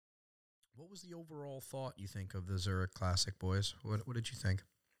What was the overall thought, you think, of the Zurich Classic, boys? What did you think?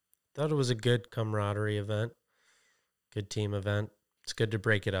 Thought it was a good camaraderie event, good team event. It's good to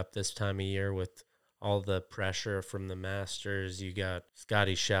break it up this time of year with all the pressure from the Masters. You got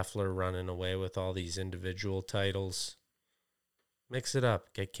Scotty Scheffler running away with all these individual titles. Mix it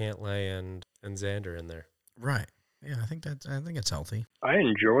up. Get Cantlay and Xander in there. Right. Yeah, I think it's healthy. I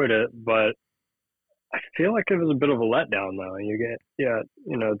enjoyed it, but I feel like it was a bit of a letdown, though. You get,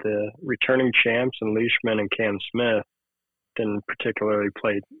 the returning champs and Leishman and Cam Smith didn't particularly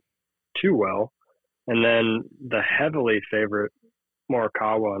play too well. And then the heavily favorite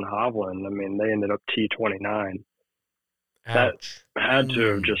Morikawa and Hovland, I mean, they ended up T29. Ouch. That had to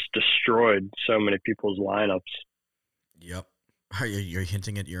have just destroyed so many people's lineups. Yep. Are you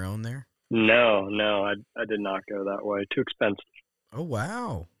hinting at your own there? No, I did not go that way. Too expensive. Oh,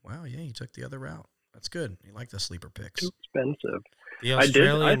 wow. Wow, yeah, you took the other route. That's good. You like the sleeper picks. Too expensive. The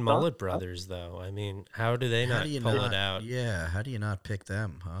Australian Mullet brothers, though. I mean, how do they not pull it out? Yeah, how do you not pick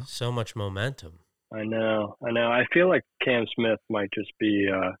them, huh? So much momentum. I know. I feel like Cam Smith might just be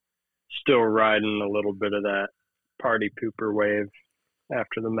still riding a little bit of that party pooper wave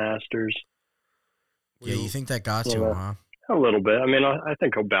after the Masters. Yeah, you think that got to him, huh? A little bit. I mean, I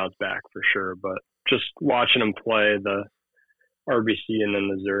think he'll bounce back for sure, but just watching him play the RBC and then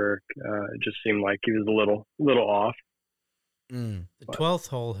the Zurich, it just seemed like he was a little off. The 12th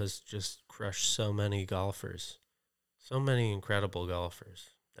hole has just crushed so many golfers, so many incredible golfers.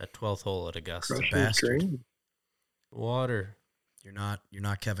 That 12th hole at Augusta, bastard. Water. You're not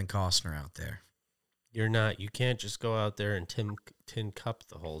Kevin Costner out there. You're not. You can't just go out there and tin cup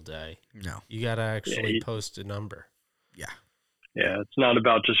the whole day. No, you got to actually post a number. Yeah, it's not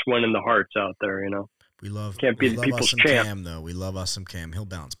about just winning the hearts out there, Can't be the people's champ. Cam, though. We love us some Cam. He'll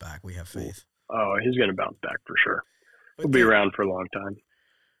bounce back. We have faith. Oh, he's going to bounce back for sure. He'll be around for a long time.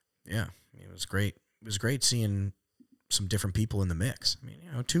 Yeah, it was great. It was great seeing some different people in the mix. I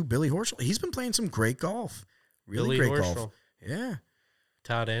mean, too, Billy Horschel. He's been playing some great golf. Really great golf. Yeah.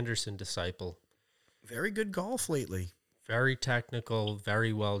 Todd Anderson disciple. Very good golf lately. Very technical,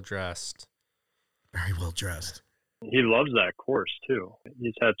 very well dressed. Very well dressed. He loves that course too.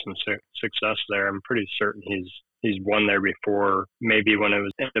 He's had some success there. I'm pretty certain he's won there before, maybe when it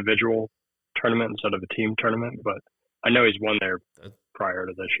was an individual tournament instead of a team tournament, but I know he's won there prior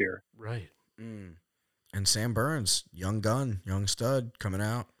to this year. Right. And Sam Burns, young gun, young stud, coming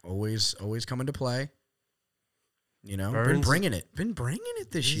out, always coming to play. Burns, been bringing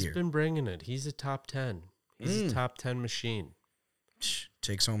it this year. He's been bringing it. He's a top 10. He's a top 10 machine.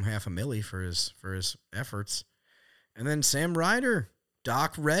 Takes home $500,000 for his efforts. And then Sam Ryder,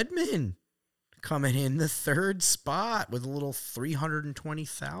 Doc Redman, coming in the third spot with a little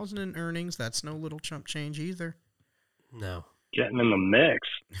 $320,000 in earnings. That's no little chump change either. No. Getting in the mix.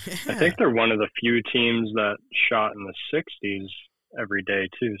 Yeah. I think they're one of the few teams that shot in the 60s every day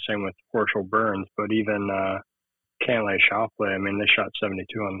too. Same with Horschel Burns, but even Cantlay Schauffele, I mean, they shot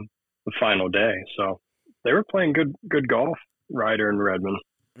 72 on the final day. So they were playing good golf, Ryder and Redman.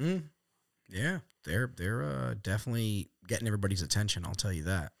 Yeah, they're definitely getting everybody's attention. I'll tell you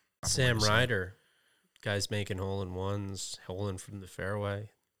that. Sam Ryder, guys making hole-in-ones, holing from the fairway.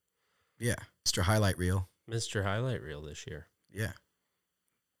 Yeah, Mr. Highlight Reel. Mr. Highlight Reel this year. Yeah.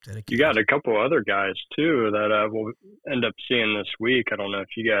 Dedicated. You got a couple other guys, too, that we'll end up seeing this week. I don't know if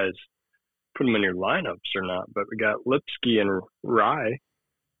you guys put them in your lineups or not, but we got Lipsky and Rye.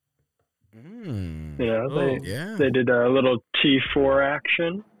 They did a little T4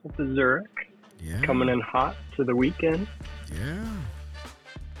 action at the Zurich. Yeah. Coming in hot to the weekend. Yeah.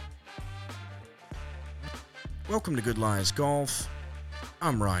 Welcome to Good Lies Golf.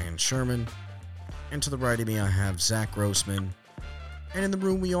 I'm Ryan Sherman. And to the right of me, I have Zach Grossman. And in the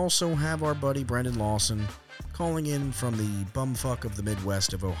room, we also have our buddy Brendan Lawson, calling in from the bumfuck of the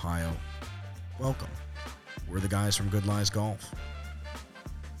Midwest of Ohio. Welcome. We're the guys from Good Lies Golf.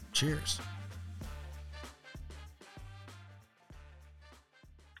 Cheers.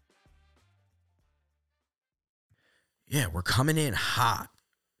 Yeah, we're coming in hot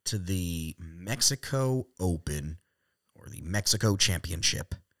to the Mexico Open, or the Mexico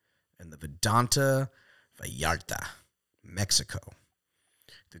Championship, in the Vedanta Vallarta, Mexico.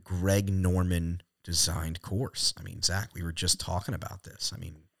 The Greg Norman designed course. I mean, Zach, we were just talking about this. I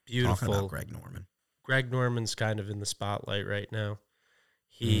mean, beautiful. Talking about Greg Norman. Greg Norman's kind of in the spotlight right now.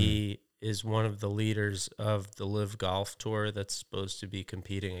 He is one of the leaders of the LIV Golf Tour that's supposed to be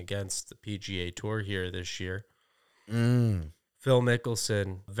competing against the PGA Tour here this year. Phil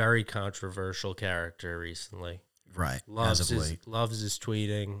Mickelson, very controversial character recently. Right. Loves his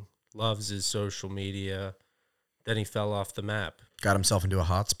tweeting, loves his social media. Then he fell off the map. Got himself into a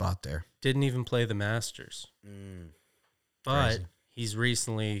hot spot there. Didn't even play the Masters. But Crazy. he's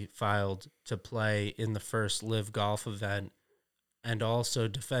recently filed to play in the first Live Golf event and also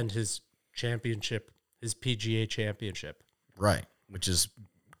defend his championship, his PGA championship. Right, which is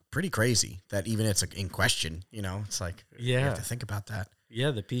pretty crazy that even it's in question, it's like, you have to think about that.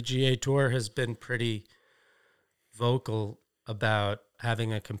 Yeah, the PGA Tour has been pretty vocal about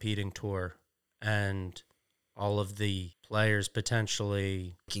having a competing tour and all of the players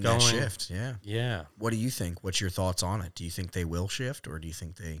potentially Making going. that shift, yeah. Yeah. What do you think? What's your thoughts on it? Do you think they will shift, or do you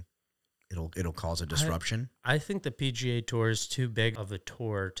think it'll cause a disruption? I think the PGA Tour is too big of a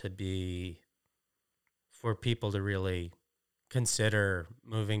tour for people to really consider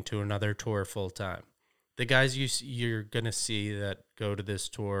moving to another tour full time. The guys you're going to see that go to this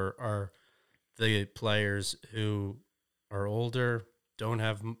tour are the players who are older, don't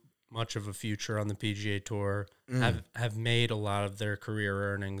have much of a future on the PGA Tour, have made a lot of their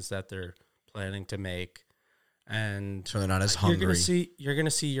career earnings that they're planning to make. And so they're not as hungry. You're going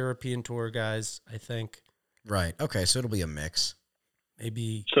to see European Tour guys, I think. Right. Okay, so it'll be a mix.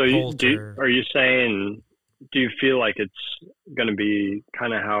 Maybe So are you saying, do you feel like it's going to be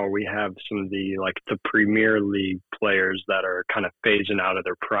kind of how we have some of the Premier League players that are kind of phasing out of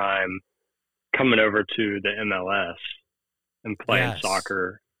their prime, coming over to the MLS and playing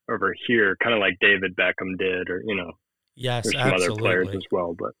soccer over here, kind of like David Beckham did, or, yes, there's some absolutely. other players as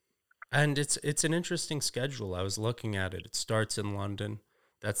well, but. And it's an interesting schedule. I was looking at it. It starts in London.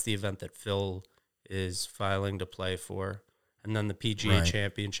 That's the event that Phil is filing to play for. And then the PGA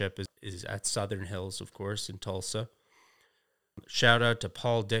Championship is at Southern Hills, of course, in Tulsa. Shout out to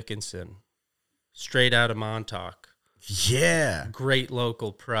Paul Dickinson, straight out of Montauk. Yeah. Great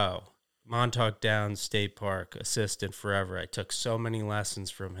local pro. Montauk Downs State Park, assistant forever. I took so many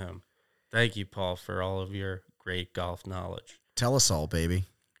lessons from him. Thank you, Paul, for all of your great golf knowledge. Tell us all, baby.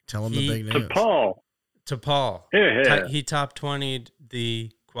 Tell him the big news. To Paul. Yeah. He top 20'd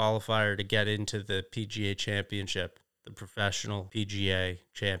the qualifier to get into the PGA Championship, the professional PGA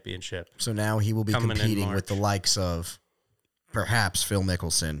Championship. So now he will be competing with the likes of perhaps Phil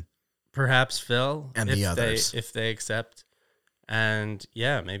Mickelson. Perhaps Phil. And the others. If they accept. And,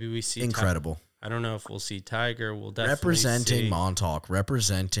 yeah, maybe we see... Incredible. I don't know if we'll see Tiger. We'll definitely representing see... Montauk,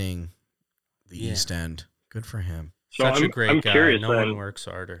 representing the East End. Good for him. So Such a great guy. Curious, no one works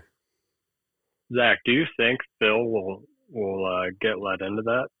harder. Zach, do you think Phil will get let into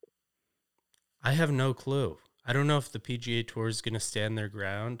that? I have no clue. I don't know if the PGA Tour is going to stand their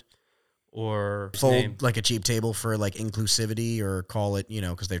ground or fold like a cheap table for like inclusivity, or call it,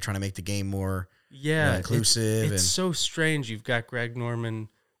 because they're trying to make the game more inclusive. It's so strange. You've got Greg Norman,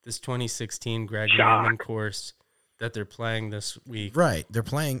 this 2016 Greg Norman course that they're playing this week. Right, they're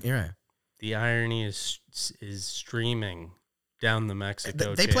playing. Yeah, the irony is streaming down the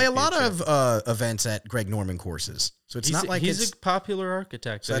Mexico. They play a lot of events at Greg Norman courses, so it's not like he's a popular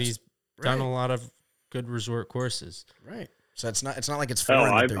architect. So he's done a lot of good resort courses. Right. So it's not like it's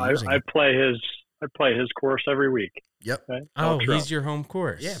foreign that they're using. I play his course every week. Yep. Okay? Oh, he's your home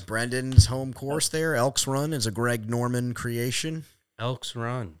course. Yeah, Brendan's home course there. Elks Run is a Greg Norman creation. Elks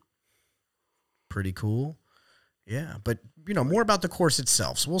Run. Pretty cool. Yeah, but more about the course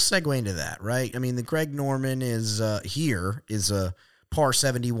itself. So we'll segue into that, right? I mean, the Greg Norman is a par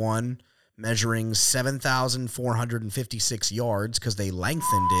 71 measuring 7,456 yards because they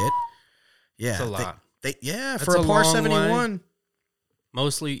lengthened it. Yeah, that's a lot. For a par 71.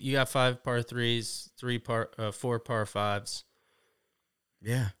 Mostly, you got 5 par 3s, 4 par 5s.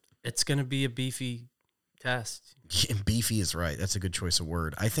 Yeah. It's going to be a beefy test. Yeah, beefy is right. That's a good choice of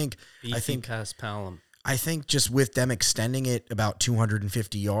word. I think Paspalum. I think just with them extending it about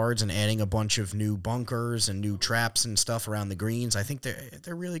 250 yards and adding a bunch of new bunkers and new traps and stuff around the greens, I think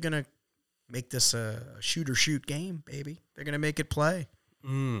they're really going to make this a shoot game, baby. They're going to make it play.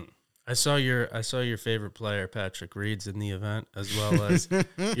 I saw your favorite player, Patrick Reed's in the event, as well as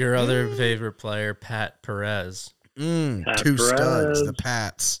your other favorite player, Pat Perez. Two studs, the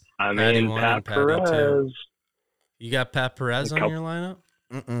Pats. I mean, Pat Perez. You got Pat Perez on your lineup?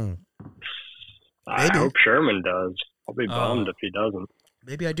 I hope Sherman does. I'll be bummed if he doesn't.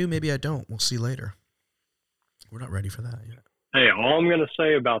 Maybe I do, maybe I don't. We'll see later. We're not ready for that yet. Hey, all I'm going to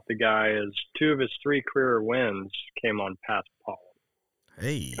say about the guy is 2 of his 3 career wins came on Paspalum.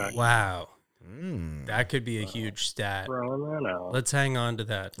 Hey. Okay. Wow. That could be a huge stat. Let's hang on to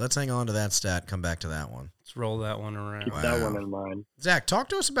that. Let's hang on to that stat. Come back to that one. Let's roll that one around. Keep that one in mind. Zach, talk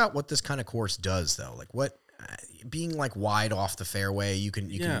to us about what this kind of course does, though. Like what, being like wide off the fairway, you can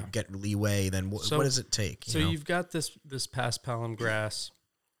get leeway. Then what does it take? You've got this Paspalum grass.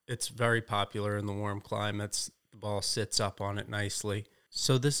 It's very popular in the warm climates. The ball sits up on it nicely.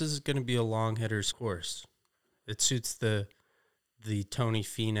 So this is going to be a long hitter's course. It suits the Tony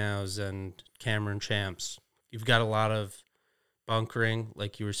Finau's and Cameron Champs. You've got a lot of bunkering,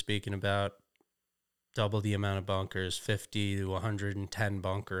 like you were speaking about, double the amount of bunkers, 50 to 110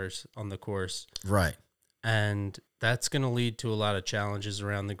 bunkers on the course. Right. And that's going to lead to a lot of challenges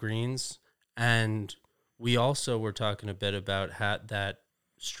around the greens. And we also were talking a bit about that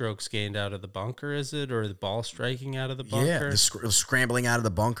strokes gained out of the bunker, is it? Or the ball striking out of the bunker? Yeah, the scrambling out of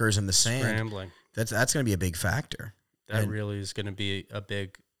the bunkers in the sand. Scrambling. That's going to be a big factor. That really is going to be a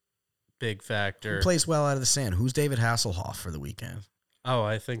big factor. Who plays well out of the sand? Who's David Hasselhoff for the weekend? Oh,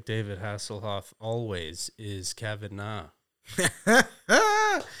 I think David Hasselhoff always is Kevin Na.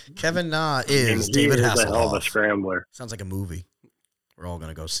 Kevin Na is David Hasselhoff. A hell of a scrambler. Sounds like a movie we're all going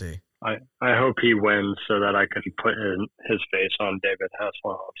to go see. I hope he wins so that I can put his face on David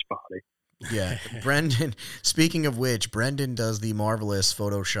Hasselhoff's body. Yeah. Brendan, speaking of which, Brendan does the marvelous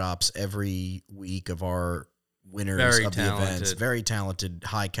Photoshops every week of our winners of the events. Very talented,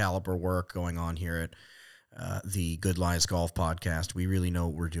 high caliber work going on here at the Good Lies Golf Podcast. We really know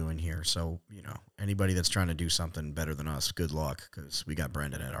what we're doing here. So, anybody that's trying to do something better than us, good luck, because we got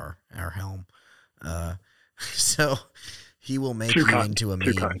Brendan at our helm. So he will make you into a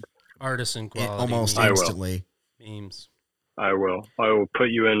meme. Artisan quality. Almost instantly. Memes. I will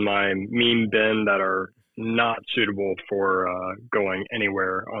put you in my meme bin that are not suitable for going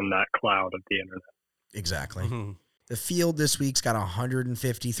anywhere on that cloud of the internet. Exactly. The field this week's got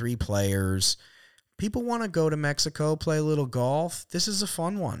 153 players. People want to go to Mexico, play a little golf. This is a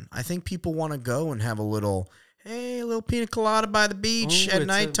fun one. I think people want to go and have a little pina colada by the beach at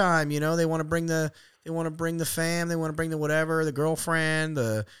nighttime. They want to bring the fam, they want to bring the whatever, the girlfriend,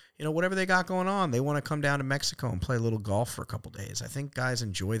 whatever they got going on. They want to come down to Mexico and play a little golf for a couple days. I think guys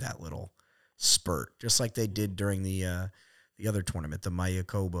enjoy that little spurt, just like they did during the other tournament, the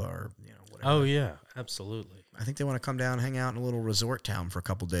Mayakoba or whatever. Oh yeah, absolutely. I think they want to come down, hang out in a little resort town for a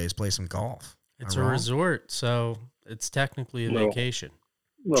couple days, play some golf. It's a resort, so it's technically a vacation.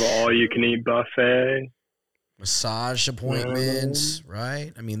 Little all-you-can-eat buffet. Massage appointments,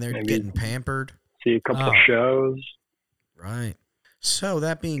 right? I mean, they're getting pampered. See a couple of shows. Right. So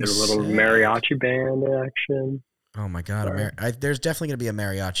that being said, a little mariachi band action. Oh my God! There's definitely going to be a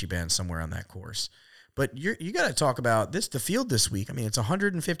mariachi band somewhere on that course. But you got to talk about this. The field this week. I mean, it's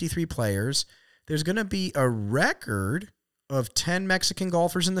 153 players. There's going to be a record of 10 Mexican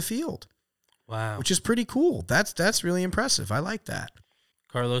golfers in the field. Wow, which is pretty cool. That's really impressive. I like that.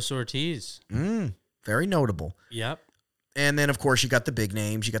 Carlos Ortiz. Very notable. Yep. And then, of course, you got the big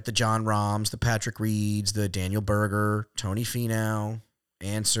names. You got the John Rahms, the Patrick Reeds, the Daniel Berger, Tony Finau,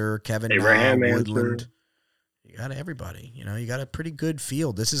 Answer, Kevin Abraham Na, Woodland. Answer. You got everybody. You got a pretty good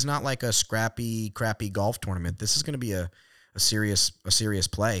field. This is not like a scrappy, crappy golf tournament. This is going to be a serious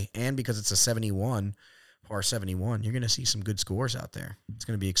play. And because it's a 71, par 71, you're going to see some good scores out there. It's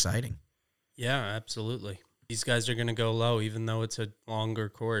going to be exciting. Yeah, absolutely. These guys are going to go low, even though it's a longer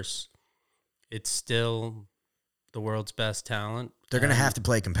course. It's still the world's best talent. They're going to have to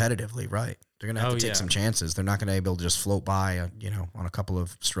play competitively, right? They're going to have to take some chances. They're not going to be able to just float by, on a couple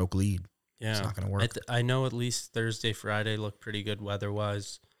of stroke lead. Yeah. It's not going to work. I know at least Thursday, Friday look pretty good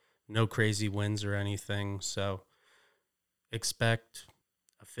weather-wise. No crazy winds or anything, so expect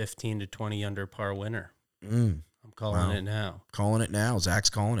a 15 to 20 under par winner. I'm calling it now. Calling it now. Zach's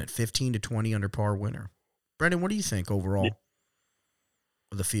calling it 15 to 20 under par winner. Brendan, what do you think overall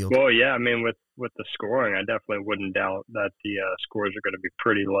of the field? Well, yeah, I mean, with the scoring, I definitely wouldn't doubt that the scores are going to be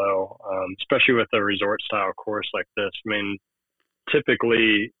pretty low, especially with a resort-style course like this. I mean,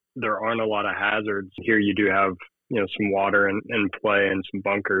 typically there aren't a lot of hazards. Here you do have, some water in play and some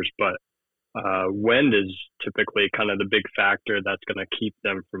bunkers, but wind is typically kind of the big factor that's going to keep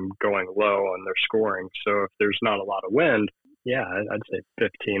them from going low on their scoring. So if there's not a lot of wind, yeah, I'd say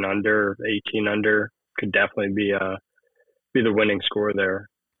 15 under, 18 under could definitely be the winning score there.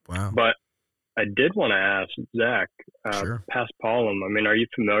 Wow. But I did want to ask Zach, sure. Paspalum, I mean, are you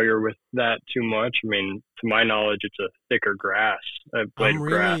familiar with that too much? I mean, to my knowledge, it's a thicker grass, a blade of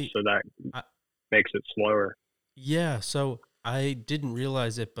grass, so that makes it slower. Yeah, so I didn't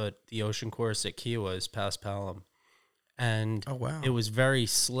realize it, but the ocean course at Kiowa is Paspalum. And it was very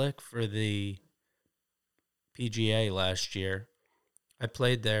slick for the PGA last year. I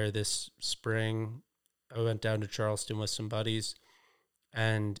played there this spring. I went down to Charleston with some buddies,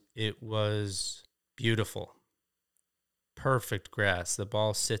 and it was beautiful. Perfect grass. The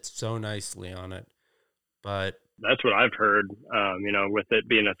ball sits so nicely on it. But that's what I've heard, with it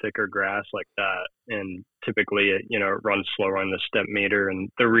being a thicker grass like that. And typically, it runs slower on the step meter. And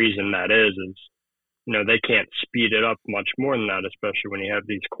the reason that is they can't speed it up much more than that, especially when you have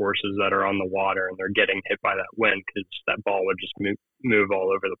these courses that are on the water and they're getting hit by that wind, because that ball would just move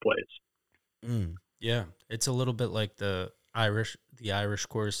all over the place. Yeah, it's a little bit like the Irish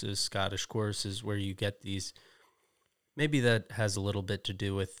courses, Scottish courses, where you get these. Maybe that has a little bit to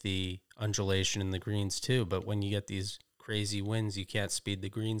do with the undulation in the greens too, but when you get these crazy winds, you can't speed the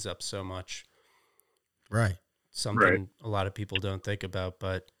greens up so much. Right. Something a lot of people don't think about,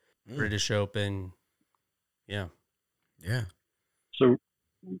 but British Open, yeah. So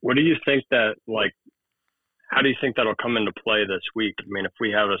what do you think how do you think that'll come into play this week? I mean, if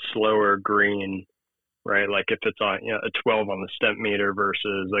we have a slower green, right, like if it's on a 12 on the stemp meter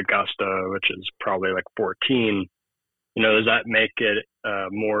versus Augusta, which is probably like 14, does that make it a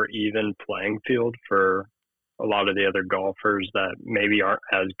more even playing field for a lot of the other golfers that maybe aren't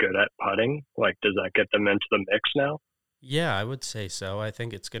as good at putting? Like, does that get them into the mix now? Yeah, I would say so. I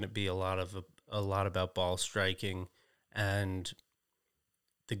think it's going to be a lot about ball striking, and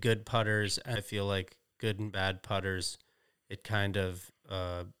the good putters. I feel like good and bad putters, it kind of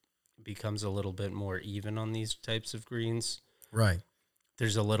becomes a little bit more even on these types of greens. Right.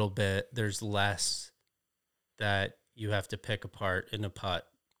 There's less that you have to pick apart in a putt.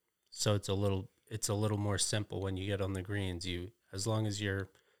 So it's a little more simple when you get on the greens. As long as your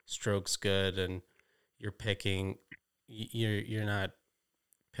stroke's good and you're not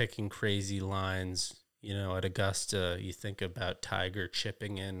picking crazy lines. At Augusta, you think about Tiger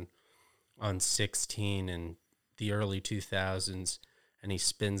chipping in on 16 in the early 2000s, and he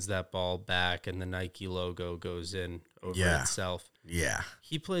spins that ball back and the Nike logo goes in over itself. Yeah.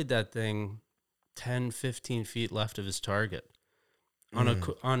 He played that thing 10, 15 feet left of his target.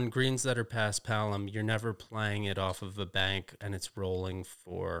 On greens that are Paspalum, you're never playing it off of a bank and it's rolling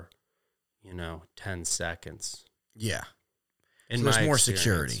for, 10 seconds. Yeah. So there's more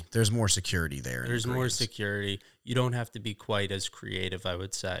security. There's more security there. There's more security. You don't have to be quite as creative, I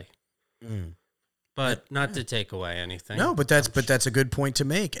would say. But not to take away anything. No, but that's a good point to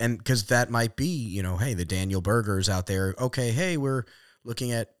make. And because that might be, hey, the Daniel Bergers out there. Okay, hey, we're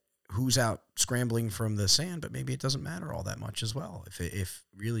looking at who's out scrambling from the sand, but maybe it doesn't matter all that much as well. If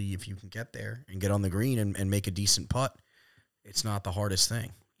you can get there and get on the green and make a decent putt, it's not the hardest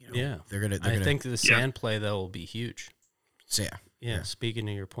thing. I think the sand play though will be huge. So, yeah. Speaking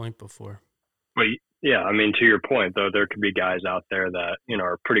of your point before. But yeah, I mean, to your point though, there could be guys out there that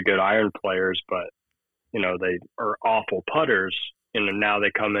are pretty good iron players, but they are awful putters. Now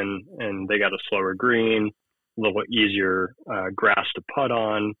they come in and they got a slower green, a little easier grass to putt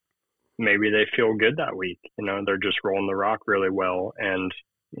on. Maybe they feel good that week. They're just rolling the rock really well, and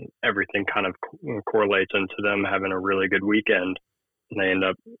everything kind of correlates into them having a really good weekend. And they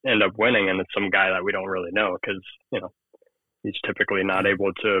end up winning, and it's some guy that we don't really know because he's typically not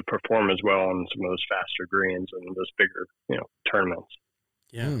able to perform as well on some of those faster greens and those bigger tournaments.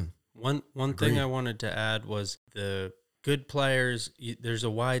 Yeah. One thing I wanted to add was the good players. There's a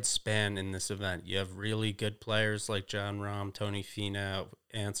wide span in this event. You have really good players like Jon Rahm, Tony Finau,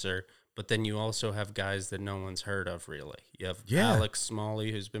 Answer. But then you also have guys that no one's heard of, really. You have Alex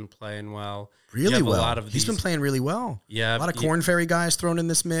Smalley, who's been playing well. Really well. He's been playing really well. Yeah. A lot of Corn Ferry guys thrown in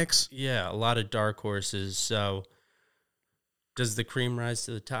this mix. Yeah, a lot of dark horses. So does the cream rise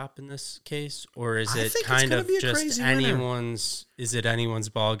to the top in this case? Or is it kind of just anyone's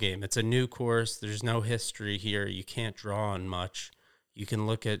ball game? It's a new course. There's no history here. You can't draw on much. You can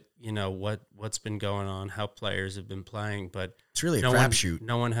look at, what's been going on, how players have been playing, but it's really a crapshoot.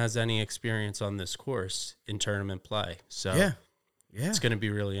 No one has any experience on this course in tournament play. So yeah. It's going to be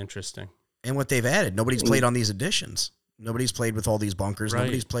really interesting. And what they've added, nobody's played on these editions. Nobody's played with all these bunkers. Right.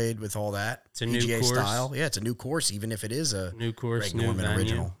 Nobody's played with all that. It's a PGA new course. style. Yeah, it's a new course, even if it is a new course, Greg Norman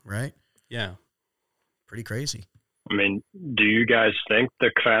original, right? Yeah. Pretty crazy. I mean, do you guys think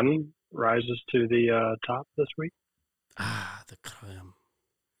the creme rises to the top this week? The creme.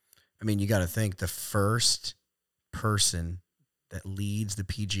 I mean, you got to think the first person that leads the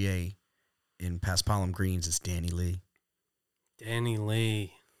PGA in Paspalum greens is Danny Lee. Danny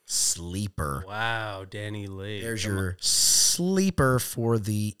Lee. Sleeper. Wow, Danny Lee. There's your sleeper for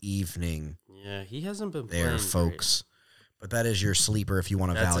the evening. Yeah, he hasn't been there, playing folks. Great. But that is your sleeper if you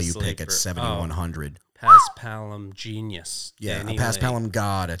want a value pick at 7,100. Paspalum genius. Yeah, Danny a Paspalum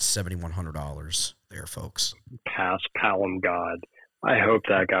god at $7,100 there, folks. Paspalum god. I hope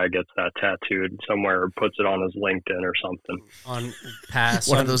that guy gets that tattooed somewhere or puts it on his LinkedIn or something. On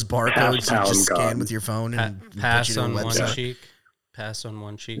one of those barcodes you just scan with your phone and pass on one cheek. Pass on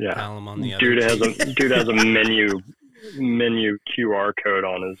one cheek, yeah. Palum on the other. Dude has a menu menu QR code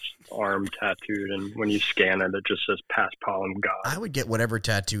on his arm tattooed, and when you scan it, it just says Paspalum God. I would get whatever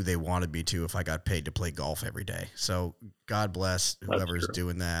tattoo they wanted me to if I got paid to play golf every day. So God bless whoever's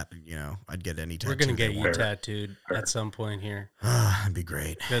doing that. You know, I'd get any tattoo. We're gonna get you wanted. tattooed at some point here. That'd be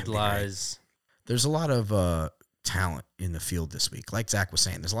great. Good lies. Great. There's a lot of talent in the field this week. Like Zach was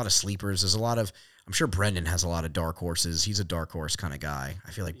saying, there's a lot of sleepers. There's a lot of. I'm sure Brendan has a lot of dark horses. He's a dark horse kind of guy.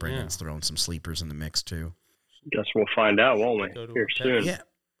 I feel like Brendan's throwing some sleepers in the mix too. Guess we'll find out, won't we? Here soon. Yeah.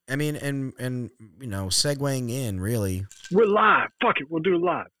 I mean, and you know, segueing in, really. We're live. Fuck it. We'll do it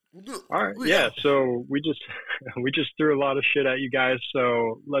live. All right. Yeah. So we just threw a lot of shit at you guys.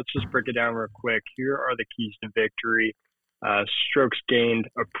 So let's just break it down real quick. Here are the keys to victory. Strokes gained,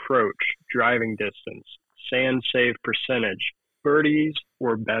 approach, driving distance, sand save percentage, birdies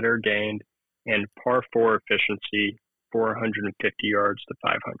or better gained, and par 4 efficiency, 450 yards to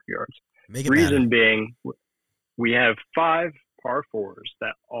 500 yards. Reason being, we have 5 par 4s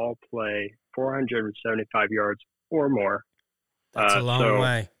that all play 475 yards or more. That's a long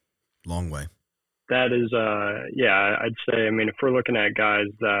way. Long way. That is, I'd say, I mean, if we're looking at guys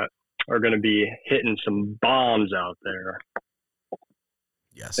that are going to be hitting some bombs out there,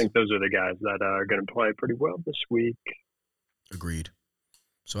 yes, I think those are the guys that are going to play pretty well this week. Agreed.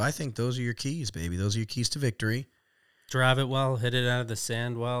 So I think those are your keys, baby. Those are your keys to victory. Drive it well, hit it out of the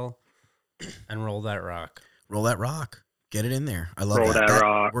sand well, and roll that rock. Roll that rock. Get it in there. I love that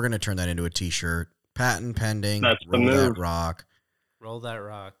rock. We're going to turn that into a T-shirt. Patent pending. That's the roll move. That rock. Roll that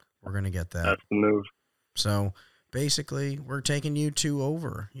rock. We're going to get that. That's the move. So basically, we're taking you 2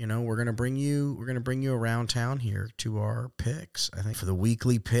 over. You know, we're going to bring you around town here to our picks. I think for the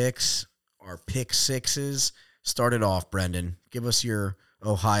weekly picks, our pick sixes. Start it off, Brendan. Give us your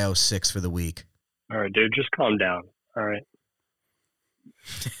Ohio 6 for the week. All right, dude, just calm down. All right.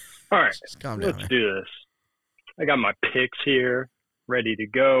 All right. Just calm down. Let's do this. I got my picks here, ready to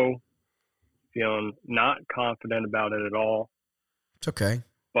go. Feeling not confident about it at all. It's okay.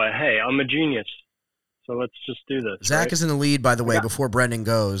 But hey, I'm a genius. So let's just do this. Zach is in the lead, by the way, before Brendan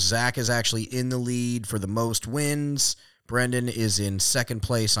goes. Zach is actually in the lead for the most wins. Brendan is in second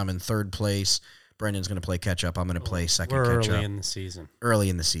place. I'm in third place. Brendan's going to play catch-up. I'm going to play second catch-up. Early in the season. Early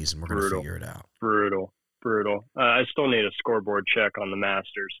in the season. We're going to figure it out. Brutal. I still need a scoreboard check on the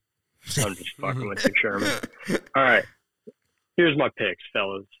Masters. I'm just fucking with you, Sherman. All right. Here's my picks,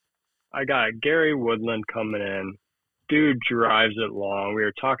 fellas. I got Gary Woodland coming in. Dude drives it long. We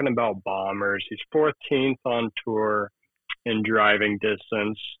were talking about bombers. He's 14th on tour in driving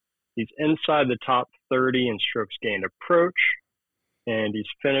distance. He's inside the top 30 in strokes gained approach, and he's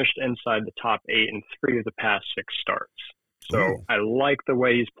finished inside the top 8 in 3 of the past 6 starts. So Ooh. I like the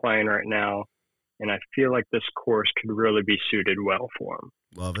way he's playing right now, and I feel like this course could really be suited well for him.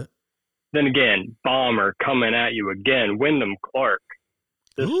 Love it. Then again, bomber coming at you again, Wyndham Clark.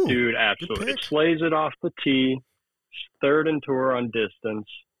 This dude absolutely slays it off the tee. He's third in tour on distance.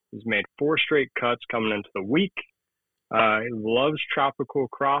 He's made 4 straight cuts coming into the week. He loves tropical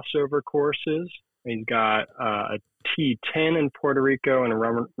crossover courses. He's got a T10 in Puerto Rico and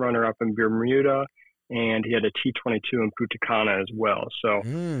a runner-up in Bermuda, and he had a T22 in Punta Cana as well. So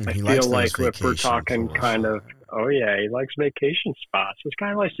I feel like if we're talking kind of, he likes vacation spots. This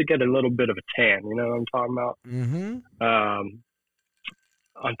guy likes to get a little bit of a tan. You know what I'm talking about? Mm-hmm.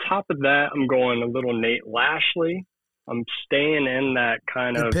 On top of that, I'm going a little Nate Lashley. I'm staying in that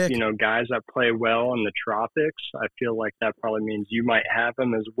kind of, guys that play well in the tropics. I feel like that probably means you might have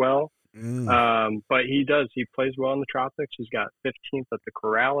him as well. But he plays well in the tropics. He's got 15th at the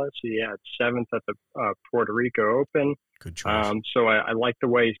Corrales. He had 7th at the Puerto Rico Open. Good choice. So I like the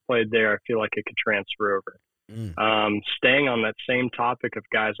way he's played there. I feel like it could transfer over. Staying on that same topic of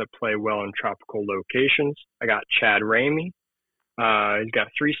guys that play well in tropical locations, I got Chad Ramey. He's got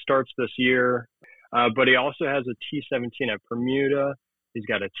 3 starts this year, but he also has a T17 at Bermuda. He's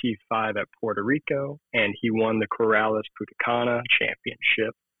got a T5 at Puerto Rico, and he won the Corrales Punta Cana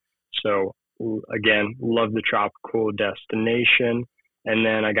Championship. So, again, love the tropical destination. And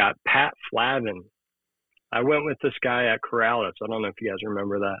then I got Pat Flavin. I went with this guy at Corrales. I don't know if you guys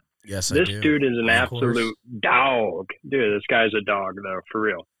remember that. Yes, I do. This dude is an absolute dog. Dude, this guy's a dog, though, for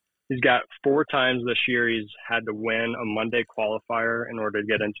real. He's got 4 times this year he's had to win a Monday qualifier in order to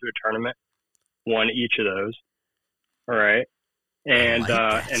get into a tournament. Won each of those. All right. And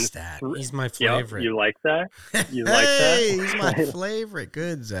he's my favorite. You like that? You like that? He's my favorite.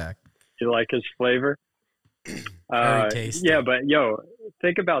 Good, Zach. You like his flavor? Very tasty. Yeah, but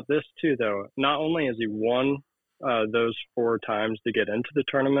think about this too, though. Not only has he won those 4 times to get into the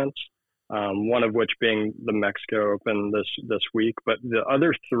tournaments, one of which being the Mexico Open this week. But the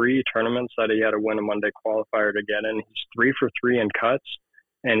other 3 tournaments that he had to win a Monday qualifier to get in, he's 3 for 3 in cuts,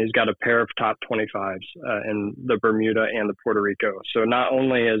 and he's got a pair of top 25s in the Bermuda and the Puerto Rico. So not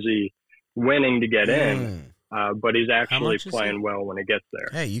only is he winning to get in, but he's actually playing well when he gets there.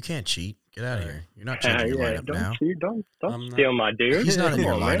 Hey, you can't cheat. Get out of here. You're not changing your lineup now. Don't steal my dude. He's not in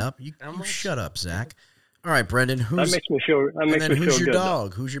your lineup. You shut up, Zach. All right, Brendan. That makes me feel who's your good,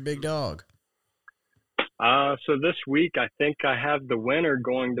 dog? Who's your big dog? So this week, I think I have the winner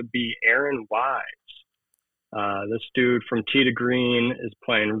going to be Aaron Wise. This dude from Tee to Green is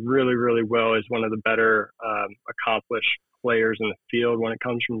playing really, really well. He's one of the better accomplished players in the field when it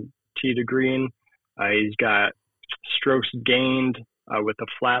comes from Tee to Green. He's got strokes gained with a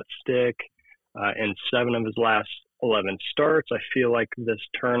flat stick in 7 of his last 11 starts. I feel like this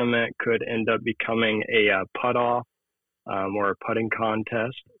tournament could end up becoming a putt-off or a putting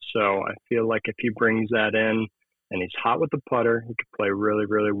contest. So I feel like if he brings that in and he's hot with the putter, he could play really,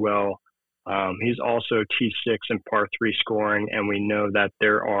 really well. He's also T6 and par 3 scoring, and we know that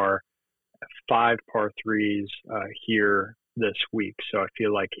there are 5 par 3s here this week. So I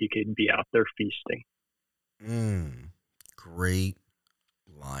feel like he could be out there feasting. Great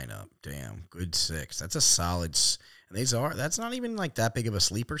lineup. Damn, good 6. That's a solid. And that's not even like that big of a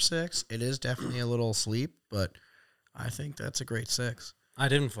sleeper 6. It is definitely a little sleep, but I think that's a great 6. I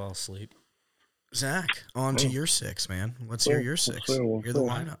didn't fall asleep. Zach, on to your 6, man. Let's hear your 6. You're the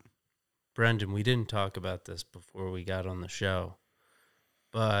lineup. Brendan, we didn't talk about this before we got on the show,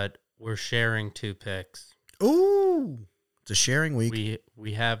 but we're sharing 2 picks. Ooh, it's a sharing week.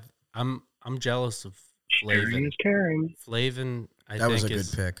 We have. I'm jealous of Flavin. Sharing is caring. Flavin, I that think was a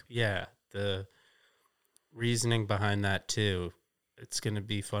good pick. Yeah, the reasoning behind that too. It's going to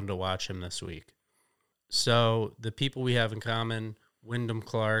be fun to watch him this week. So the people we have in common: Wyndham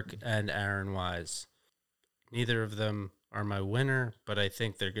Clark and Aaron Wise. Neither of them are my winner, but I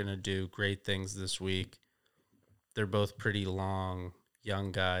think they're going to do great things this week. They're both pretty long,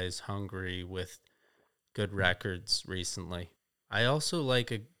 young guys, hungry, with good records recently. I also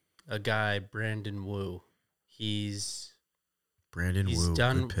like a guy, Brandon Wu. He's Wu,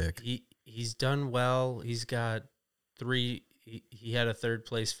 done, good pick. He's done well. He's got 3. He had a 3rd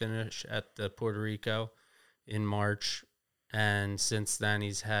place finish at the Puerto Rico in March, and since then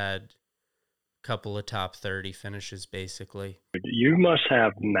he's had couple of top 30 finishes, basically. You must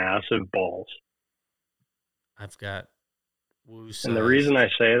have massive balls. I've got Wu-sized. And the reason I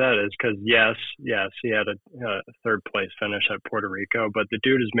say that is because, yes, he had a 3rd place finish at Puerto Rico, but the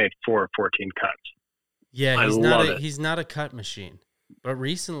dude has made 4 or 14 cuts. Yeah, he's not a cut machine. But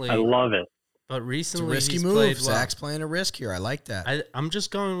recently, I love it. But recently, it's a risky he's move. played well. Zach's playing a risk here. I like that. I'm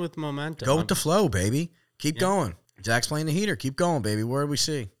just going with momentum. Go with the flow, baby. Keep going. Zach's playing the heater. Keep going, baby. Where do we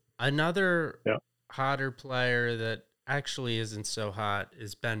see? Another hotter player that actually isn't so hot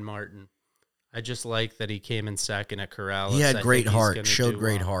is Ben Martin. I just like that he came in second at Corrales. He had great heart, showed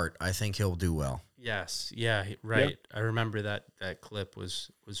great heart. I think he'll do well. Yes, yeah, right. Yep. I remember that clip was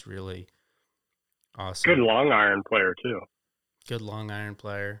really awesome. Good long iron player too. Good long iron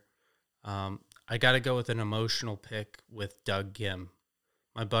player. I got to go with an emotional pick with Doug Kim.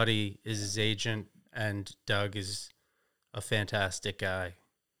 My buddy is his agent, and Doug is a fantastic guy.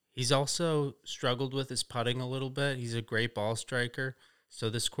 He's also struggled with his putting a little bit. He's a great ball striker, so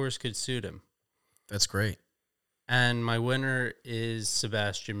this course could suit him. That's great. And my winner is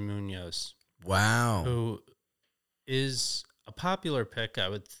Sebastian Munoz. Wow. Who is a popular pick, I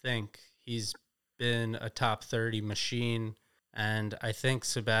would think. He's been a top 30 machine, and I think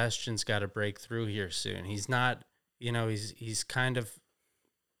Sebastian's got to break through here soon. He's not, he's kind of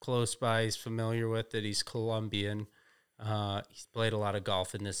close by. He's familiar with it. He's Colombian. He's played a lot of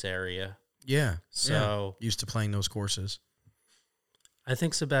golf in this area. Yeah. So used to playing those courses. I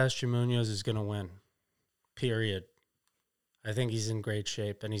think Sebastian Munoz is going to win. Period. I think he's in great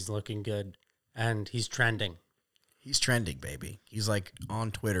shape and he's looking good and he's trending. He's trending, baby. He's like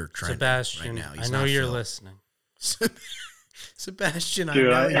on Twitter trending Sebastian, right now. I know you're listening. Sebastian, I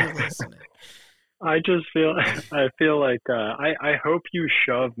know you're listening. I feel like I hope you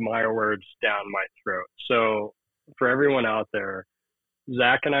shove my words down my throat. So for everyone out there,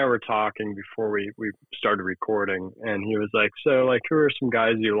 Zach and I were talking before we started recording, and he was like, so, like, who are some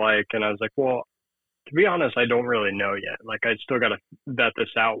guys you like? And I was like, well, to be honest, I don't really know yet. Like, I still got to vet this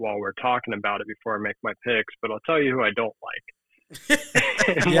out while we're talking about it before I make my picks, but I'll tell you who I don't like.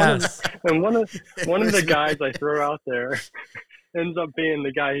 Yes. One of the guys I throw out there ends up being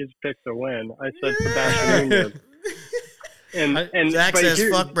the guy he's picked to win. I said Sebastian Munoz. And Zach says,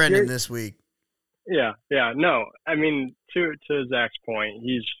 fuck Brendan this week. Yeah. No, I mean, to Zach's point,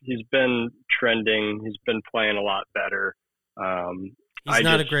 he's been trending. He's been playing a lot better. He's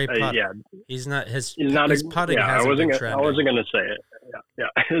not a great putter. Yeah, he's not his putting yeah, hasn't been trending. I wasn't going to say it.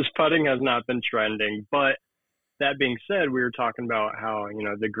 Yeah. His putting has not been trending. But that being said, we were talking about how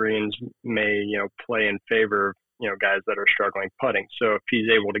the greens may play in favor of guys that are struggling putting. So if he's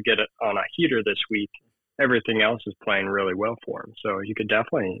able to get it on a heater this week, everything else is playing really well for him. So he could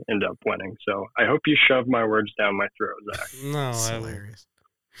definitely end up winning. So I hope you shove my words down my throat, Zach. No, That's hilarious.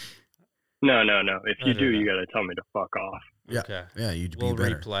 No. If you do, you got to tell me to fuck off. Yeah. Okay. Yeah, you'd be We'll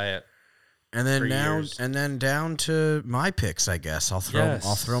better. replay it. And then down to my picks, I guess. I'll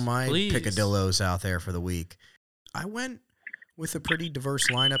throw my picadillos out there for the week. I went with a pretty diverse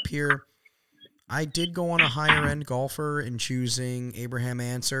lineup here. I did go on a higher end golfer in choosing Abraham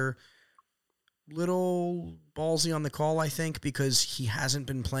Answer. Little ballsy on the call, I think, because he hasn't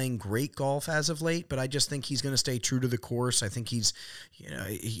been playing great golf as of late, but I just think he's going to stay true to the course. I think he's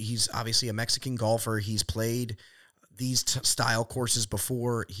obviously a Mexican golfer. He's played these style courses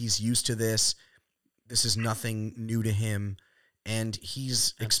before. He's used to this. This is nothing new to him, and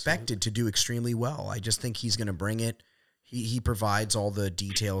he's expected to do extremely well. I just think he's going to bring it. He provides all the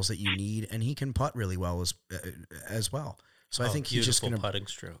details that you need, and he can putt really well as well. So I think he's just going to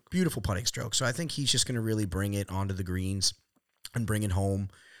beautiful putting stroke. So I think he's just going to really bring it onto the greens and bring it home.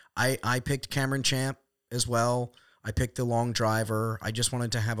 I picked Cameron Champ as well. I picked the long driver. I just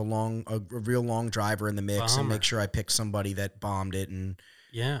wanted to have a real long driver in the mix and make sure I picked somebody that bombed it and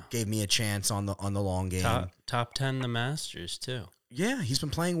gave me a chance on the long game. Top 10 the Masters too. Yeah, he's been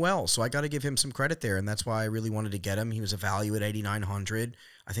playing well, so I got to give him some credit there, and that's why I really wanted to get him. He was a value at 8,900.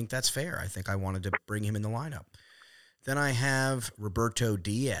 I think that's fair. I think I wanted to bring him in the lineup. Then I have Roberto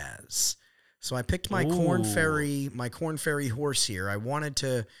Diaz. So I picked my Corn Ferry horse here. I wanted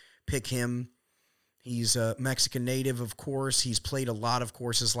to pick him. He's a Mexican native, of course. He's played a lot of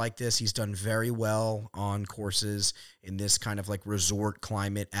courses like this. He's done very well on courses in this kind of like resort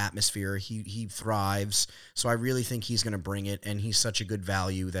climate atmosphere. He thrives. So I really think he's going to bring it, and he's such a good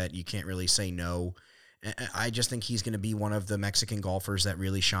value that you can't really say no. I just think he's going to be one of the Mexican golfers that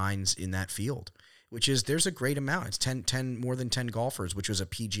really shines in that field, which is there's a great amount. It's more than 10 golfers, which was a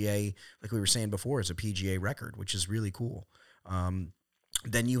PGA, like we were saying before, is a PGA record, which is really cool.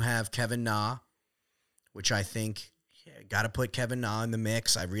 Then you have Kevin Na, which I think got to put Kevin Na in the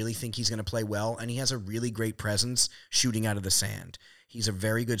mix. I really think he's going to play well, and he has a really great presence shooting out of the sand. He's a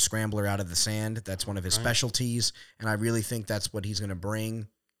very good scrambler out of the sand. That's one of his specialties, and I really think that's what he's going to bring.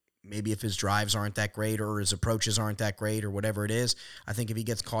 Maybe if his drives aren't that great or his approaches aren't that great or whatever it is, I think if he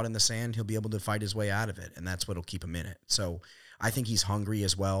gets caught in the sand, he'll be able to fight his way out of it, and that's what'll keep him in it. So I think he's hungry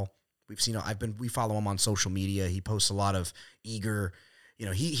as well. We follow him on social media. He posts a lot of eager.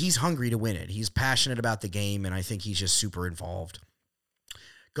 He's hungry to win it. He's passionate about the game, and I think he's just super involved.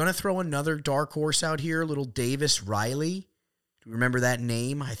 Gonna throw another dark horse out here, little Davis Riley. Do you remember that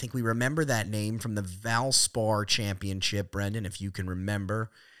name? I think we remember that name from the Valspar Championship, Brendan, if you can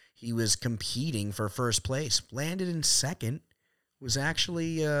remember. He was competing for first place. Landed in second. Was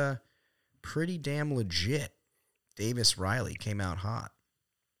actually pretty damn legit. Davis Riley came out hot.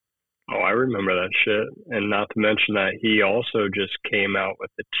 Oh, I remember that shit. And not to mention that he also just came out with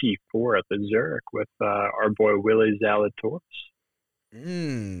the T4 at the Zurich with our boy Willie Zalatoris.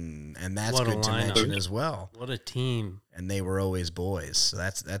 And that's good to mention as well. What a team. And they were always boys. So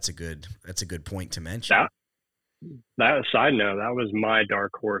that's a good point to mention. That side note, that was my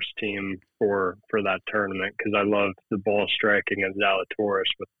dark horse team for that tournament because I love the ball striking of Zalatoris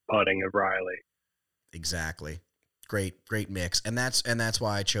with putting of Riley. Exactly. Great mix. And that's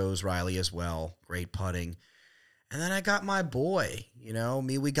why I chose Riley as well. Great putting. And then I got my boy,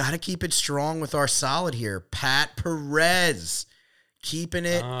 we got to keep it strong with our solid here. Pat Perez, keeping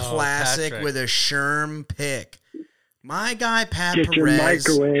it classic Patrick. With a Sherm pick. My guy, Pat Get Perez.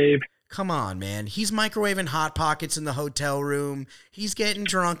 Your microwave. Come on, man. He's microwaving Hot Pockets in the hotel room. He's getting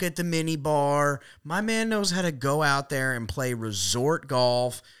drunk at the mini bar. My man knows how to go out there and play resort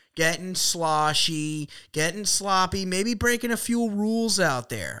golf. Getting sloshy, getting sloppy, maybe breaking a few rules out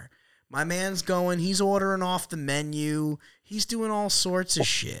there. My man's he's ordering off the menu. He's doing all sorts of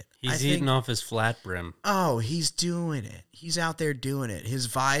shit. He's eating off his flat brim. Oh, he's doing it. He's out there doing it. His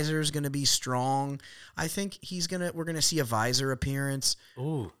visor's going to be strong. I think we're going to see a visor appearance.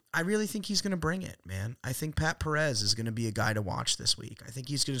 Ooh. I really think he's going to bring it, man. I think Pat Perez is going to be a guy to watch this week. I think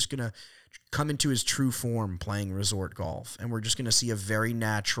he's just going to come into his true form playing resort golf, and we're just going to see a very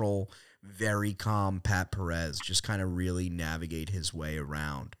natural, very calm Pat Perez just kind of really navigate his way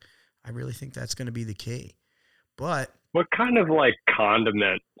around. I really think that's going to be the key. But What kind of like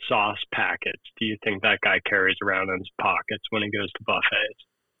condiment sauce packets do you think that guy carries around in his pockets when he goes to buffets?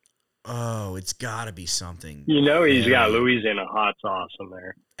 Oh, it's got to be something. You know, he's got very- Louisiana hot sauce in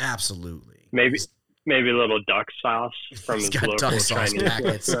there. Absolutely. Maybe a little duck sauce from He's his got local duck sauce Chinese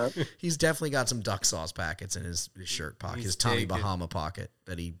packets. restaurant. He's definitely got some duck sauce packets in his shirt pocket, He's his Tommy taken. Bahama pocket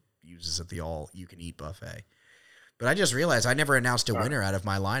that he uses at the all-you-can-eat buffet. But I just realized I never announced a winner out of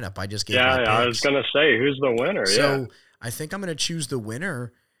my lineup. I just gave my picks. I was gonna say, who's the winner? So I think I'm going to choose the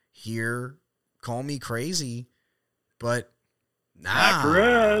winner here. Call me crazy, but Black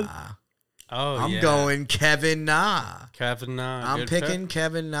Red. Oh, I'm yeah. going Kevin Na. Kevin Na. I'm good picking pick.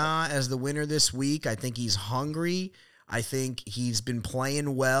 Kevin Na as the winner this week. I think he's hungry. I think he's been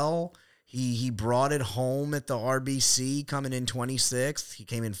playing well. He brought it home at the RBC coming in 26th. He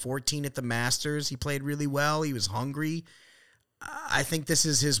came in 14 at the Masters. He played really well. He was hungry. I think this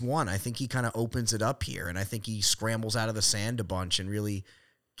is his one. I think he kind of opens it up here, and I think he scrambles out of the sand a bunch and really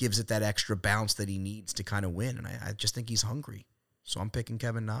gives it that extra bounce that he needs to kind of win. And I just think he's hungry. So I'm picking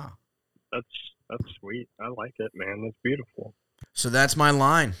Kevin Na. That's sweet. I like it, man. That's beautiful. So that's my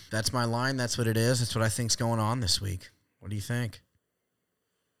line. That's my line. That's what it is. That's what I think's going on this week. What do you think?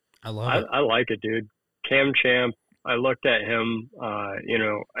 I love it. I like it, dude. Cam Champ. I looked at him. I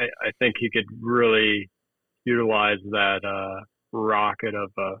think he could really utilize that rocket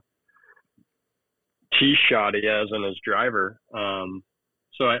of a tee shot he has on his driver.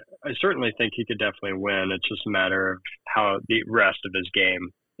 So I certainly think he could definitely win. It's just a matter of how the rest of his game.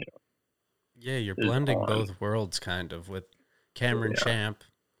 Yeah, you're is blending on. both worlds kind of with Cameron Yeah. Champ,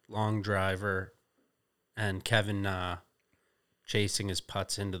 long driver, and Kevin Na chasing his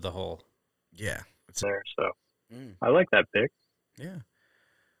putts into the hole. Yeah. There, so I like that pick. Yeah.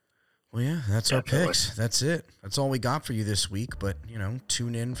 Well, yeah, that's our Definitely. picks. That's it. That's all we got for you this week. But,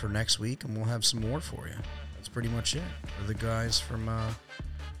 tune in for next week and we'll have some more for you. That's pretty much it. For the guys from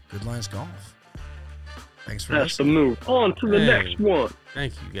Good Lines Golf. Thanks for That's the listening. move. On to the Hey. next one.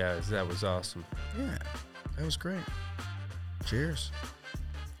 Thank you, guys. That was awesome. Yeah, that was great. Cheers.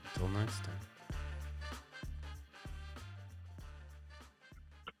 Until next time.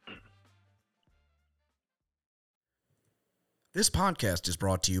 This podcast is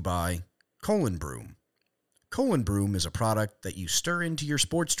brought to you by ColonBroom. ColonBroom is a product that you stir into your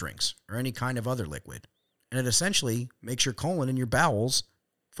sports drinks or any kind of other liquid, and it essentially makes your colon and your bowels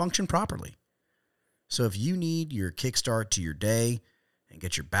function properly. So if you need your kickstart to your day and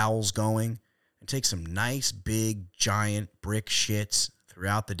get your bowels going and take some nice, big, giant brick shits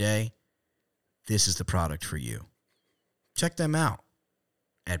throughout the day, this is the product for you. Check them out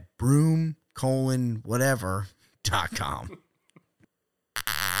at broom-whatever.com.